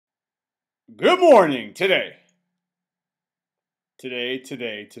Good morning today. Today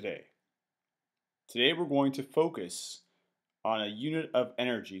we're going to focus on a unit of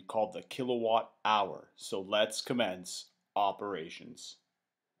energy called the kilowatt hour. So let's commence operations.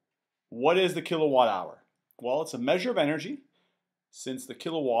 What is the kilowatt hour? Well, it's a measure of energy since the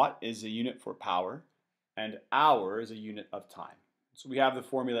kilowatt is a unit for power and hour is a unit of time. So we have the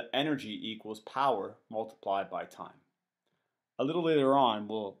formula energy equals power multiplied by time. A little later on,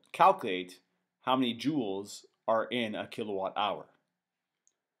 we'll calculate how many joules are in a kilowatt hour.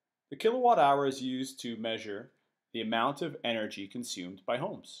 The kilowatt hour is used to measure the amount of energy consumed by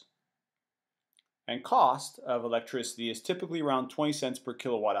homes. And cost of electricity is typically around 20 cents per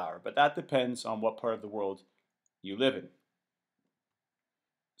kilowatt hour, but that depends on what part of the world you live in.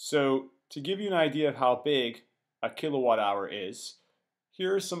 So to give you an idea of how big a kilowatt hour is,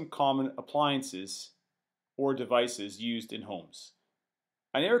 here are some common appliances or devices used in homes.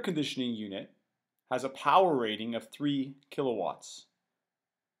 An air conditioning unit has a power rating of 3 kilowatts.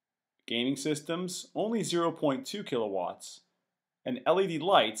 Gaming systems, only 0.2 kilowatts, and LED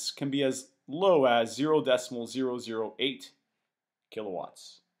lights can be as low as 0.008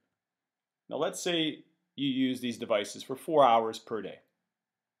 kilowatts. Now let's say you use these devices for 4 hours per day.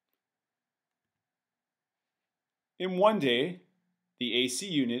 In one day, the AC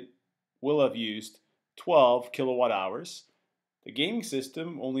unit will have used 12 kilowatt hours, the gaming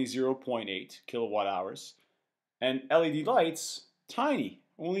system only 0.8 kilowatt hours, and LED lights tiny,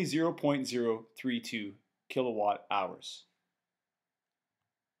 only 0.032 kilowatt hours.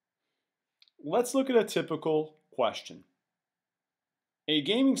 Let's look at a typical question. A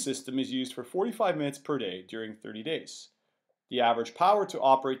gaming system is used for 45 minutes per day during 30 days. The average power to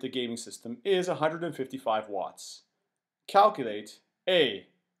operate the gaming system is 155 watts. Calculate A.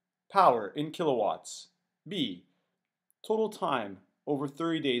 Power in kilowatts. B. Total time over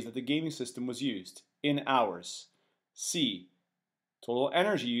 30 days that the gaming system was used in hours. C. Total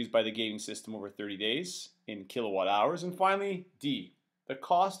energy used by the gaming system over 30 days in kilowatt hours. And finally, D. The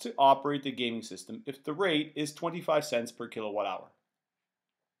cost to operate the gaming system if the rate is 25 cents per kilowatt hour.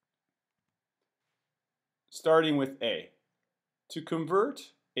 Starting with A. To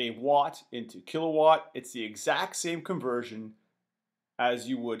convert a watt into kilowatt, it's the exact same conversion as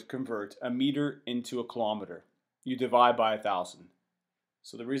you would convert a meter into a kilometer. You divide by 1,000.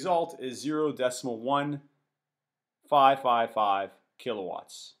 So the result is 0.1555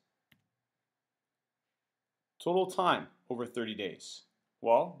 kilowatts. Total time over 30 days.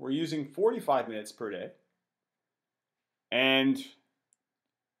 Well, we're using 45 minutes per day, and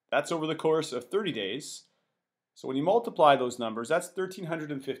that's over the course of 30 days. So when you multiply those numbers, that's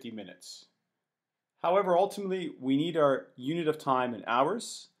 1,350 minutes. However, ultimately, we need our unit of time in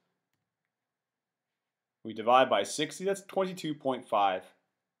hours. We divide by 60, that's 22.5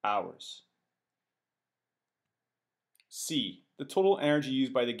 hours. C, the total energy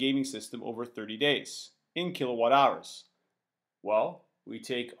used by the gaming system over 30 days in kilowatt hours. Well, we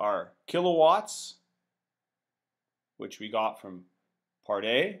take our kilowatts, which we got from part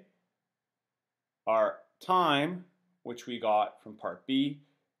A, our time, which we got from part B,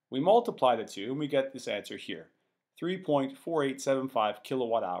 we multiply the two and we get this answer here, 3.4875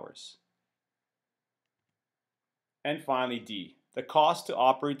 kilowatt hours. And finally D, the cost to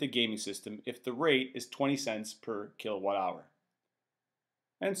operate the gaming system if the rate is 20 cents per kilowatt hour.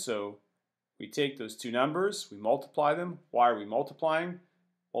 And so we take those two numbers, we multiply them. Why are we multiplying?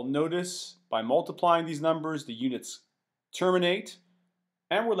 Well, notice by multiplying these numbers, the units terminate,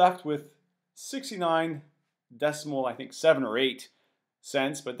 and we're left with 69 decimal, I think 7 or 8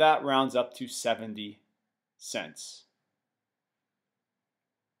 cents, but that rounds up to 70 cents.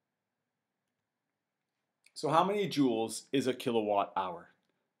 So how many joules is a kilowatt hour?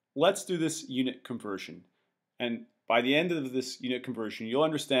 Let's do this unit conversion. And by the end of this unit conversion, you'll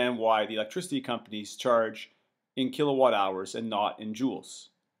understand why the electricity companies charge in kilowatt hours and not in joules.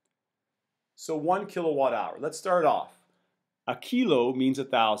 So 1 kilowatt hour. Let's start off. A kilo means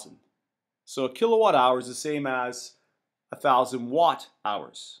 1,000. So a kilowatt hour is the same as 1,000 watt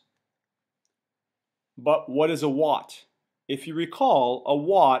hours. But what is a watt? If you recall, a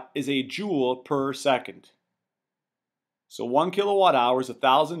watt is a joule per second. So 1 kilowatt hour is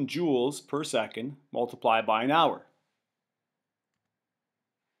 1,000 joules per second multiplied by an hour.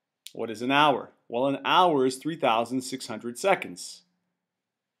 What is an hour? Well, an hour is 3,600 seconds.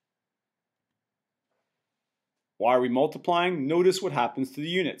 Why are we multiplying? Notice what happens to the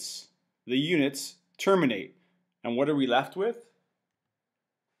units. The units terminate. And what are we left with?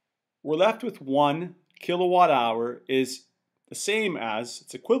 We're left with 1 kilowatt hour is the same as,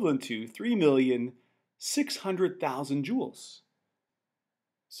 it's equivalent to 3,600,000 joules.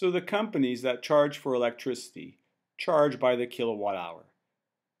 So the companies that charge for electricity charge by the kilowatt hour.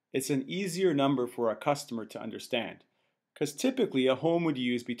 It's an easier number for a customer to understand, because typically a home would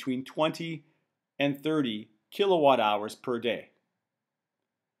use between 20 and 30 kilowatt hours per day.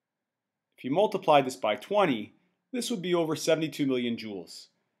 If you multiply this by 20, this would be over 72 million joules.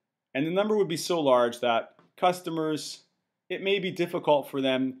 And the number would be so large that customers, it may be difficult for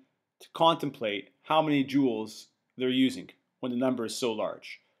them to contemplate how many joules they're using when the number is so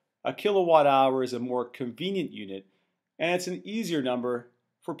large. A kilowatt hour is a more convenient unit, and it's an easier number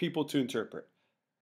for people to interpret.